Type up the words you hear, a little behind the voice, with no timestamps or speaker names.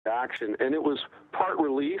reaction, and it was part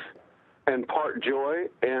relief and part joy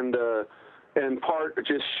and part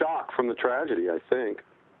just shock from the tragedy, I think.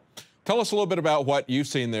 Tell us a little bit about what you've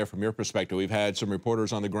seen there from your perspective. We've had some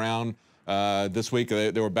reporters on the ground this week.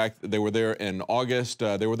 They were there in August.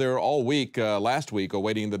 They were there all week last week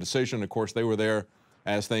awaiting the decision. Of course, they were there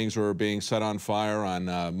as things were being set on fire on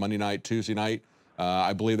Monday night, Tuesday night.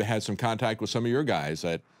 I believe they had some contact with some of your guys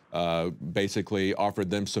that basically offered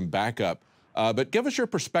them some backup. But give us your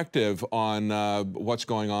perspective on what's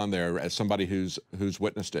going on there as somebody who's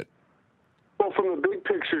witnessed it. Well, from the big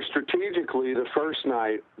picture, strategically, the first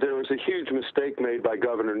night, there was a huge mistake made by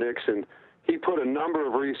Governor Nixon. He put a number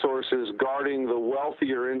of resources guarding the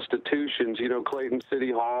wealthier institutions, you know, Clayton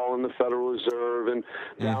City Hall and the Federal Reserve and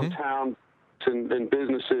downtown and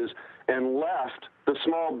businesses, and left the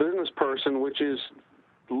small business person, which is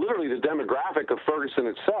literally the demographic of Ferguson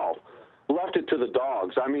itself, left it to the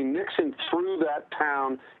dogs. I mean, Nixon threw that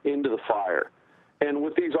town into the fire. And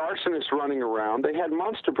with these arsonists running around, they had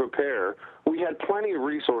months to prepare. We had plenty of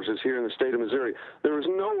resources here in the state of Missouri. There was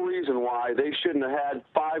no reason why they shouldn't have had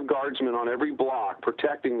 5 guardsmen on every block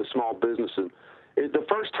protecting the small businesses. The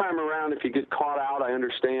first time around, if you get caught out, I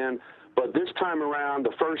understand. But this time around,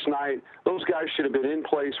 the first night, those guys should have been in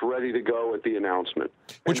place, ready to go at the announcement.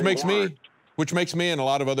 Which makes me and a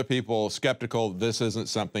lot of other people skeptical this isn't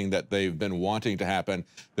something that they've been wanting to happen.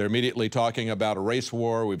 They're immediately talking about a race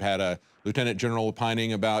war. We've had a lieutenant general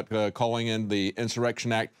opining about calling in the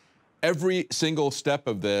Insurrection Act. Every single step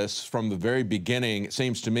of this from the very beginning, it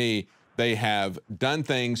seems to me, they have done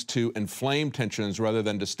things to inflame tensions rather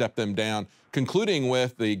than to step them down, concluding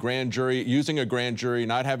with the grand jury, using a grand jury,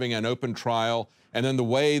 not having an open trial, and then the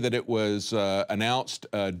way that it was announced,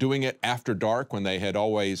 doing it after dark when they had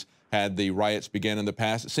always had the riots begin in the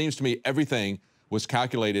past. It seems to me everything was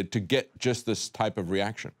calculated to get just this type of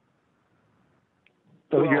reaction.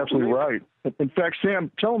 I think you're absolutely right. In fact,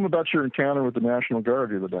 Sam, tell them about your encounter with the National Guard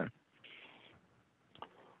the other day.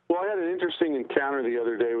 Well, I had an interesting encounter the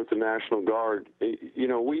other day with the National Guard. You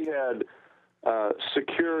know, we had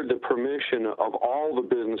secured the permission of all the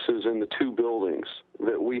businesses in the 2 buildings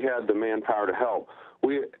that we had the manpower to help.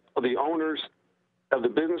 The owners of the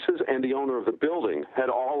businesses and the owner of the building had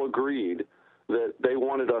all agreed that they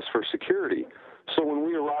wanted us for security. So when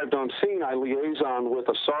we arrived on scene, I liaisoned with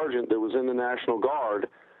a sergeant that was in the National Guard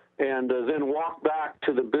and then walked back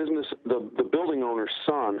to the building owner's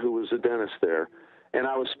son, who was a dentist there. And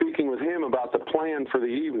I was speaking with him about the plan for the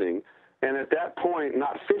evening. And at that point,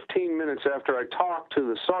 not 15 minutes after I talked to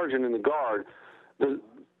the sergeant in the guard, the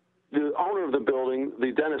owner of the building,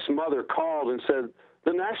 the dentist's mother, called and said,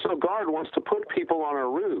 "The National Guard wants to put people on our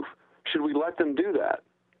roof. Should we let them do that?"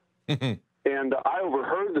 And I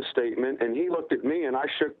overheard the statement, and he looked at me, and I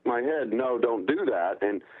shook my head, "No, don't do that."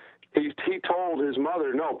 And he told his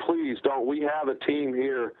mother, "No, please don't. We have a team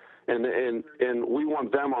here, and we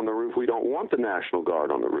want them on the roof. We don't want the National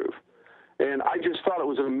Guard on the roof." And I just thought it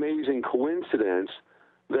was an amazing coincidence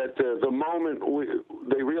that the moment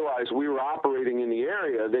they realized we were operating in the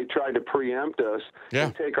area, they tried to preempt us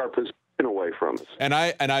and take our position away from us. And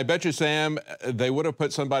I bet you, Sam, they would have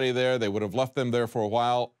put somebody there. They would have left them there for a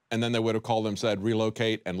while, and then they would have called them, said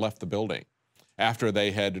relocate, and left the building after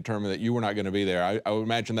they had determined that you were not going to be there. I would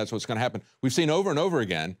imagine that's what's going to happen. We've seen over and over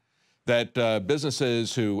again that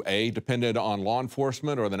businesses who, depended on law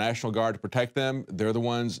enforcement or the National Guard to protect them, they're the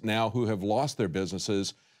ones now who have lost their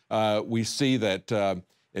businesses. We see that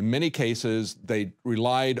in many cases, they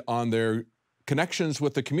relied on their connections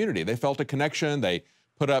with the community. They felt a connection. They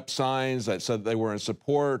put up signs that said they were in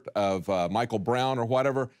support of Michael Brown or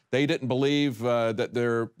whatever. They didn't believe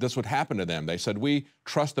that this would happen to them. They said, we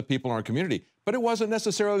trust the people in our community. But it wasn't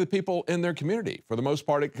necessarily the people in their community. For the most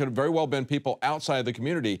part, it could have very well been people outside the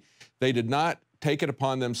community. They did not take it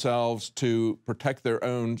upon themselves to protect their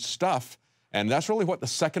own stuff. And that's really what the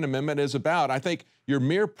Second Amendment is about. I think your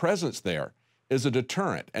mere presence there is a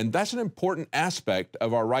deterrent. And that's an important aspect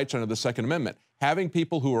of our rights under the Second Amendment. Having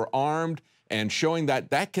people who are armed and showing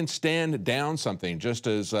that that can stand down something, just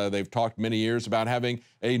as they've talked many years about having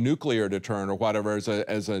a nuclear deterrent or whatever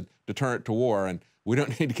as a deterrent to war. And we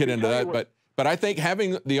don't need to get into that. But I think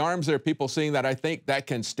having the arms there, people seeing that, I think that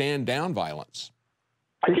can stand down violence.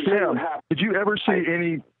 Hey, Sam, did you ever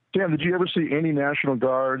see any National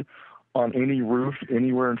Guard on any roof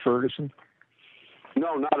anywhere in Ferguson?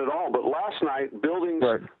 No, not at all. But last night, buildings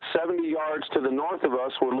 70 yards to the north of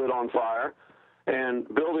us were lit on fire, and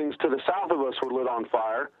buildings to the south of us were lit on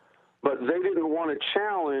fire. But they didn't want to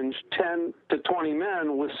challenge 10 to 20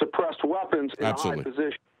 men with suppressed weapons in a high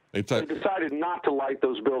position. They decided not to light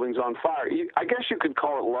those buildings on fire. I guess you could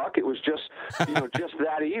call it luck. It was just, just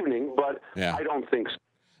that evening, but I don't think so.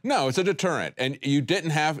 No, it's a deterrent, and you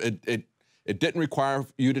didn't have it. It didn't require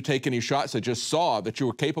you to take any shots. They just saw that you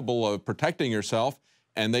were capable of protecting yourself,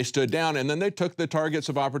 and they stood down, and then they took the targets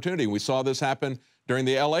of opportunity. We saw this happen during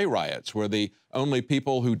the LA riots, where the only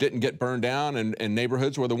people who didn't get burned down in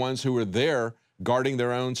neighborhoods were the ones who were there guarding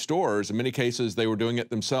their own stores. In many cases, they were doing it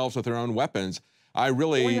themselves with their own weapons.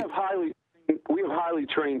 We have highly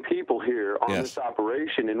trained people here on this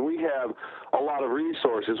operation, and we have a lot of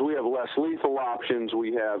resources. We have less lethal options.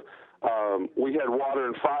 We had water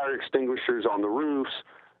and fire extinguishers on the roofs.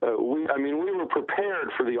 We were prepared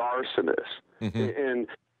for the arsonists, and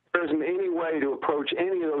there isn't any way to approach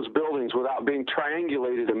any of those buildings without being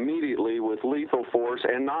triangulated immediately with lethal force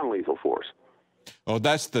and non-lethal force. Well,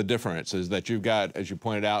 that's the difference, is that you've got, as you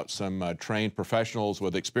pointed out, some trained professionals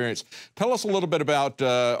with experience. Tell us a little bit about,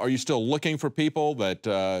 are you still looking for people that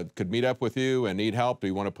could meet up with you and need help? Do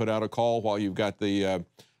you want to put out a call while you've got the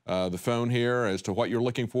phone here as to what you're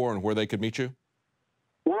looking for and where they could meet you?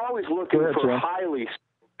 We're always looking for highly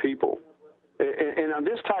skilled people. And on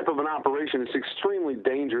this type of an operation, it's extremely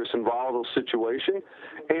dangerous and volatile situation.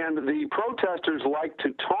 And the protesters like to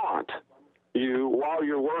taunt you while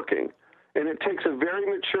you're working. And it takes a very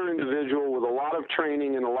mature individual with a lot of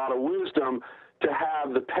training and a lot of wisdom to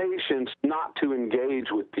have the patience not to engage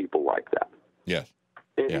with people like that. Yes.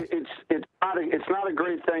 It's not a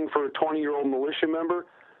great thing for a 20-year-old militia member,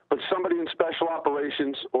 but somebody in special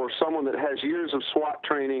operations or someone that has years of SWAT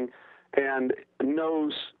training and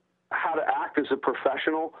knows how to act as a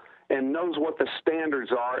professional and knows what the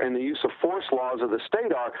standards are and the use of force laws of the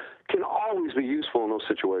state are can always be useful in those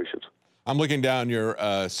situations. I'm looking down your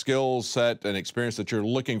skill set and experience that you're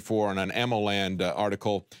looking for in an AmmoLand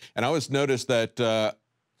article, and I always noticed that a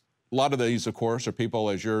lot of these, of course, are people,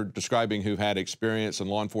 as you're describing, who've had experience in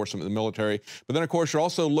law enforcement and the military. But then, of course, you're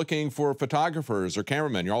also looking for photographers or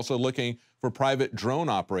cameramen. You're also looking for private drone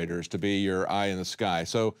operators to be your eye in the sky.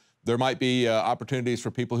 So there might be opportunities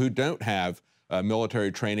for people who don't have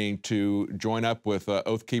military training to join up with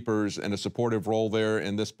Oath Keepers in a supportive role there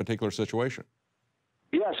in this particular situation.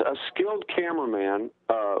 Yes, a skilled cameraman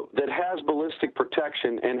that has ballistic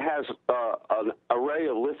protection and has an array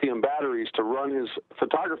of lithium batteries to run his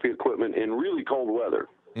photography equipment in really cold weather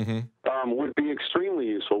would be extremely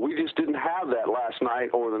useful. We just didn't have that last night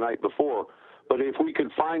or the night before. But if we could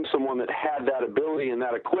find someone that had that ability and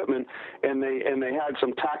that equipment, and they had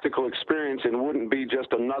some tactical experience and wouldn't be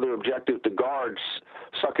just another objective to guard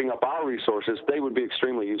sucking up our resources, they would be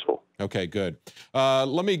extremely useful. Okay, good.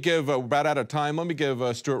 Let me give, we're about out of time, let me give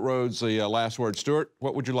Stuart Rhodes the last word. Stuart,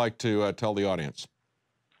 what would you like to tell the audience?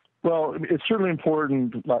 Well, it's certainly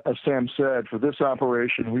important, as Sam said, for this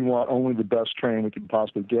operation, we want only the best training we can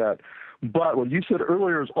possibly get. But what you said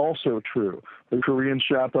earlier is also true. The Korean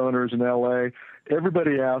shop owners in L.A.,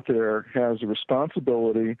 everybody out there has a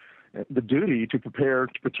responsibility, the duty to prepare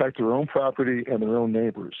to protect their own property and their own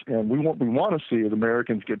neighbors. And we want to see is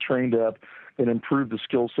Americans get trained up and improve the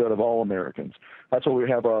skill set of all Americans. That's why we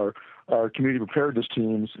have our community preparedness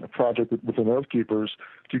teams, a project within Oath Keepers,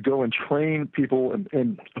 to go and train people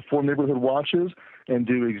and form neighborhood watches and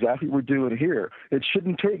do exactly what we're doing here. It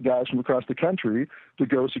shouldn't take guys from across the country to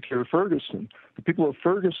go secure Ferguson. The people of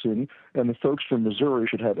Ferguson and the folks from Missouri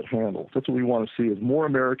should have it handled. That's what we want to see, is more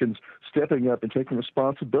Americans stepping up and taking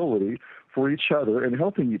responsibility for each other and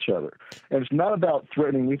helping each other. And it's not about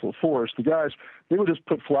threatening lethal force. The guys, they would just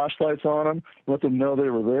put flashlights on them, let them know they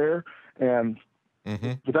were there, and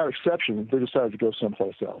without exception, they decided to go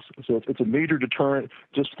someplace else. So it's a major deterrent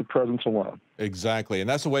just the presence alone. Exactly. And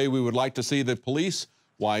that's the way we would like to see the police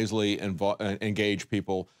wisely engage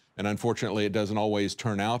people. And unfortunately, it doesn't always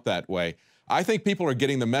turn out that way. I think people are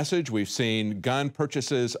getting the message. We've seen gun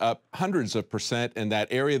purchases up hundreds of % in that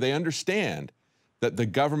area. They understand that the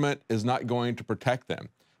government is not going to protect them,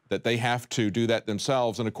 that they have to do that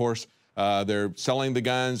themselves. And of course, they're selling the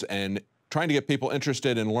guns and trying to get people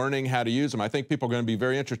interested in learning how to use them. I think people are going to be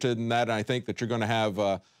very interested in that, and I think that you're going to have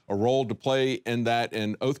a role to play in that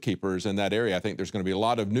in Oath Keepers in that area. I think there's going to be a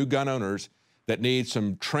lot of new gun owners that need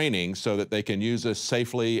some training so that they can use this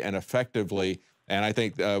safely and effectively, and I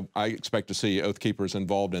think I expect to see Oath Keepers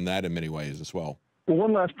involved in that in many ways as well. Well,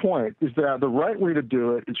 one last point is that the right way to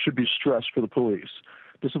do it, it should be stress for the police.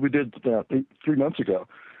 This is what we did 3 months ago.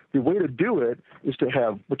 The way to do it is to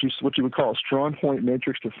have what you would call a strong point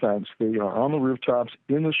matrix defense. They are on the rooftops,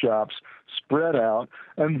 in the shops, spread out,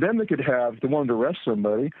 and then they could have, if they wanted to arrest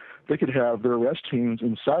somebody, they could have their arrest teams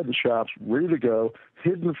inside the shops ready to go,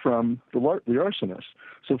 hidden from the arsonists.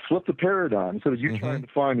 So flip the paradigm. Instead of you trying to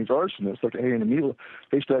find these arsonists, like a needle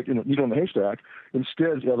haystack, needle in the haystack,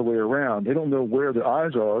 instead it's the other way around. They don't know where their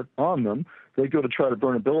eyes are on them. They go to try to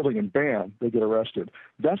burn a building, and bam, they get arrested.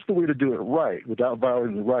 That's the way to do it right, without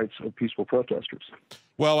violating the rights of peaceful protesters.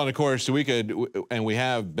 Well, and of course, we could, and we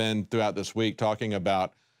have been throughout this week talking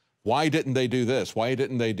about why didn't they do this? Why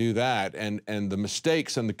didn't they do that? And the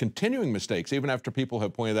mistakes and the continuing mistakes, even after people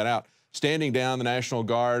have pointed that out, standing down the National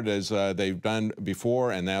Guard as they've done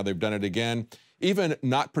before, and now they've done it again, even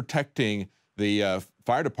not protecting the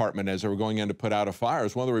fire department as they were going in to put out a fire.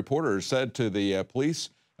 As one of the reporters said to the police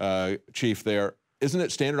chief there, isn't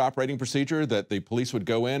it standard operating procedure that the police would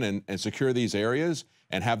go in and secure these areas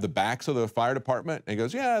and have the backs of the fire department? And he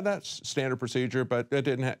goes, yeah, that's standard procedure, but it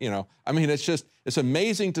didn't, I mean, it's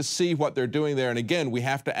amazing to see what they're doing there. And again, we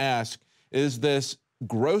have to ask, is this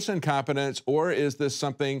gross incompetence, or is this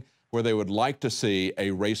something where they would like to see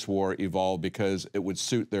a race war evolve because it would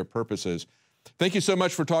suit their purposes? Thank you so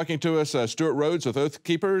much for talking to us, Stuart Rhodes with Oath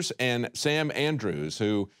Keepers, and Sam Andrews,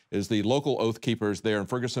 who is the local Oath Keepers there in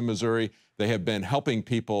Ferguson, Missouri. They have been helping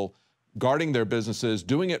people, guarding their businesses,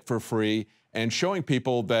 doing it for free, and showing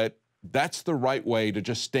people that that's the right way to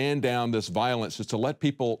just stand down this violence, is to let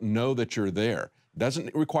people know that you're there. It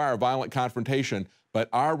doesn't require a violent confrontation, but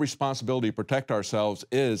our responsibility to protect ourselves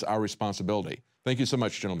is our responsibility. Thank you so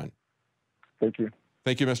much, gentlemen. Thank you.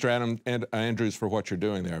 Thank you, Mr. Adam and Andrews, for what you're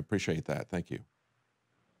doing there. I appreciate that. Thank you.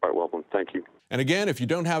 All right, welcome. Thank you. And again, if you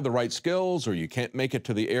don't have the right skills or you can't make it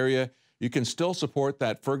to the area, you can still support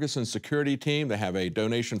that Ferguson security team. They have a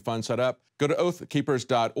donation fund set up. Go to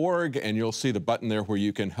oathkeepers.org and you'll see the button there where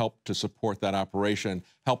you can help to support that operation,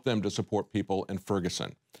 help them to support people in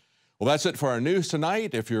Ferguson. Well, that's it for our news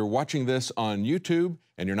tonight. If you're watching this on YouTube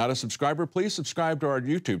and you're not a subscriber, please subscribe to our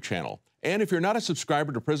YouTube channel. And if you're not a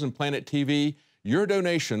subscriber to Prison Planet TV, your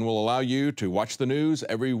donation will allow you to watch the news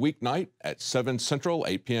every weeknight at 7 Central,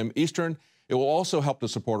 8 p.m. Eastern. It will also help to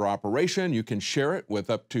support our operation. You can share it with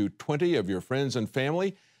up to 20 of your friends and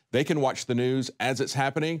family. They can watch the news as it's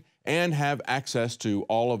happening and have access to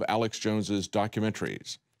all of Alex Jones's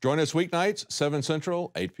documentaries. Join us weeknights, 7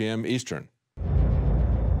 Central, 8 p.m. Eastern.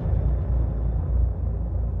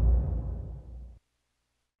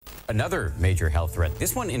 Another major health threat,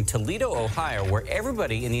 this one in Toledo, Ohio, where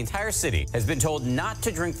everybody in the entire city has been told not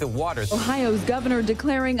to drink the water. Ohio's governor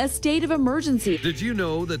declaring a state of emergency. Did you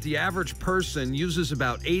know that the average person uses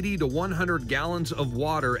about 80 to 100 gallons of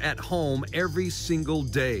water at home every single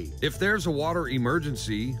day? If there's a water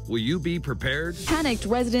emergency, will you be prepared? Panicked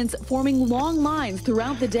residents forming long lines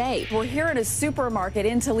throughout the day. We're here at a supermarket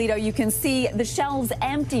in Toledo. You can see the shelves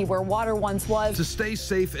empty where water once was. To stay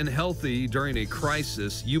safe and healthy during a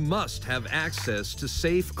crisis, you must have access to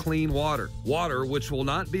safe, clean water. Water which will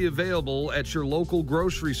not be available at your local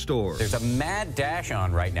grocery store. There's a mad dash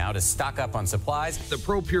on right now to stock up on supplies. The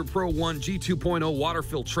ProPure Pro 1 G2.0 water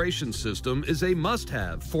filtration system is a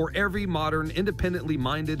must-have for every modern, independently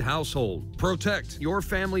minded household. Protect your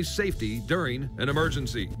family's safety during an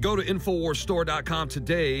emergency. Go to InfoWarsStore.com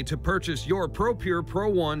today to purchase your ProPure Pro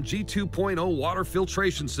 1 G2.0 water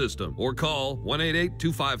filtration system or call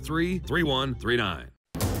 1-888-253-3139.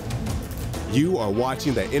 You are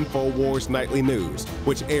watching the InfoWars Nightly News,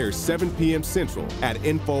 which airs 7 p.m. Central at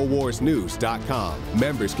InfoWarsNews.com.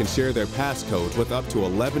 Members can share their passcodes with up to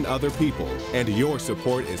 11 other people, and your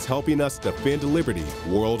support is helping us defend liberty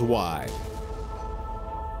worldwide.